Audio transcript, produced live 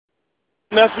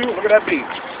Nephew, look at that beat.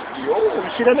 Yo,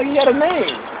 you see that nigga? He had a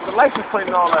name. The license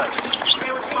plate and all that.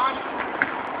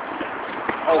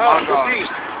 Oh my God.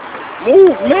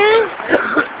 Move, man.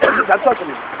 Stop touching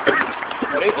me.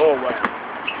 Oh, they all right.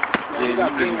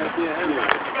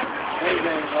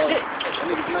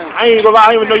 I ain't gonna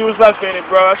lie, I didn't even know you was left-handed,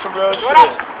 bro. That's some real shit. He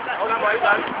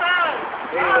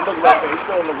ain't even look left-handed. He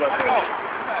still don't look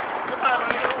left-handed.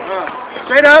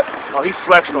 Straight up. Oh, he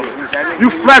flexed on him. You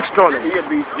flexed on him. Yeah,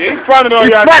 he fronted on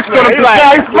you. He flexed on him. He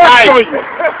flexed on you.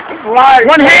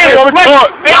 One hand on the court.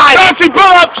 Chauncey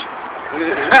Billups.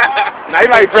 Now he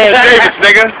like Brad Davis,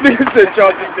 nigga. This is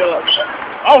Chauncey Billups.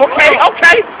 Oh, okay,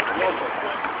 okay.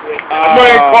 I know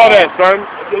they call that, son.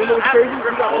 He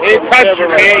didn't touch you,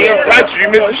 man. He didn't touch you.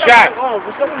 You missed the shot.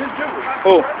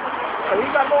 Who?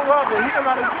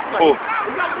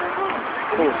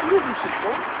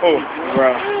 Oh,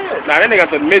 bro. Nah, that nigga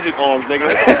got the midget arms,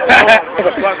 nigga.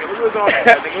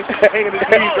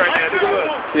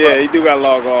 Yeah, he do got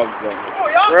long arms, though.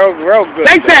 Real good.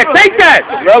 Take that! Take that!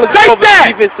 Take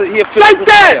that! He a physical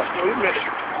player.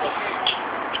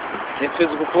 He a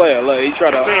physical player. Look, he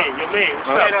try to...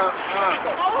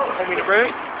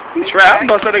 He try. I'm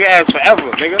gonna say nigga ass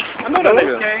forever, nigga. I know that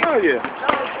nigga. Oh, yeah.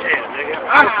 Yeah, nigga.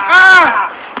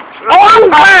 Oh, I was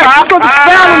bad. I put the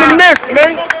foul in the neck,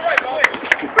 man.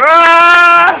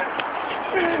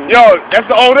 Yo, that's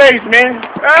the old age, man.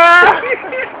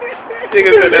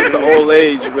 Nigga said that's the old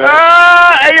age, man.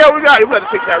 Hey, yo, we got to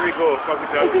take Tyreek off. Fuck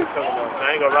it, I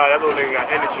ain't gonna lie, that little nigga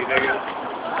got energy, nigga.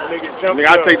 That nigga jumped.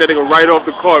 Nigga, I take that nigga right off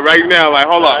the court right now. Like,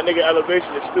 hold on. That nigga elevation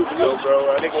is stupid, though,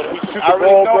 bro. That nigga when he shoot the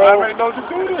ball, bro. I already know what to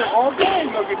do this all day.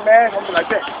 You gonna get mad, something like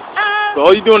that. So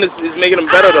all you doing is making him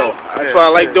better, though. That's why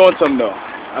I like doing something, though.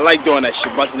 I like doing that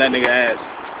shit, busting that nigga ass.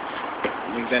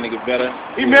 Makes that nigga better.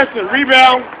 He missed a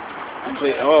rebound.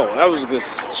 Oh, that was a good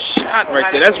shot right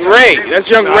there. That's Ray. That's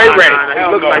young Ray. He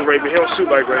looks like Ray, but he don't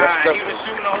shoot like Ray. That's tough.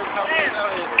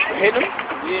 Hit him?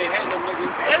 Yeah, hit him, nigga.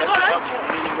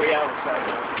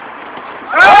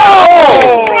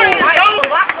 Oh!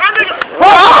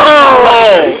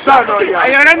 Oh! He's starting on y'all.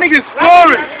 Hey, that nigga's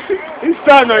scoring. He's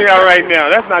starting on y'all right now.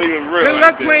 That's not even real.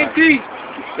 That's playing D.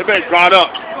 They better guard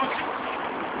up.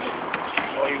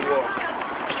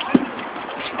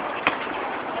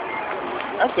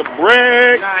 That's a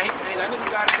break. Nah, that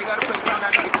nigga got to put down that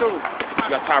nigga too. You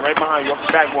got time right behind you, off the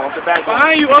backboard, off the backboard.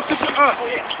 Behind you, up the up.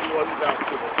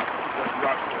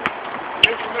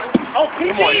 Oh,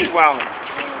 come on, he's wilding.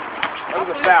 That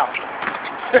was a foul.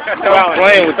 He's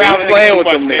playing with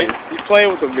them niggas. He's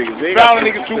playing with them niggas. He's fouling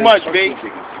niggas too much, babe.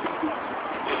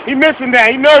 He missing that.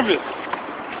 He nervous.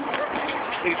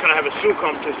 He's trying to have a shoe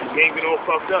competition. He ain't been all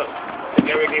fucked up.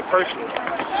 Never get personal.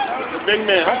 The big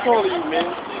man, how tall are you, man?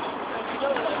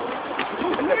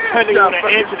 That nigga on the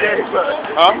edge of that.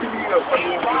 Huh?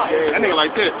 That nigga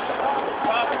like this.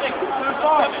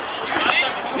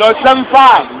 No, it's 7'5".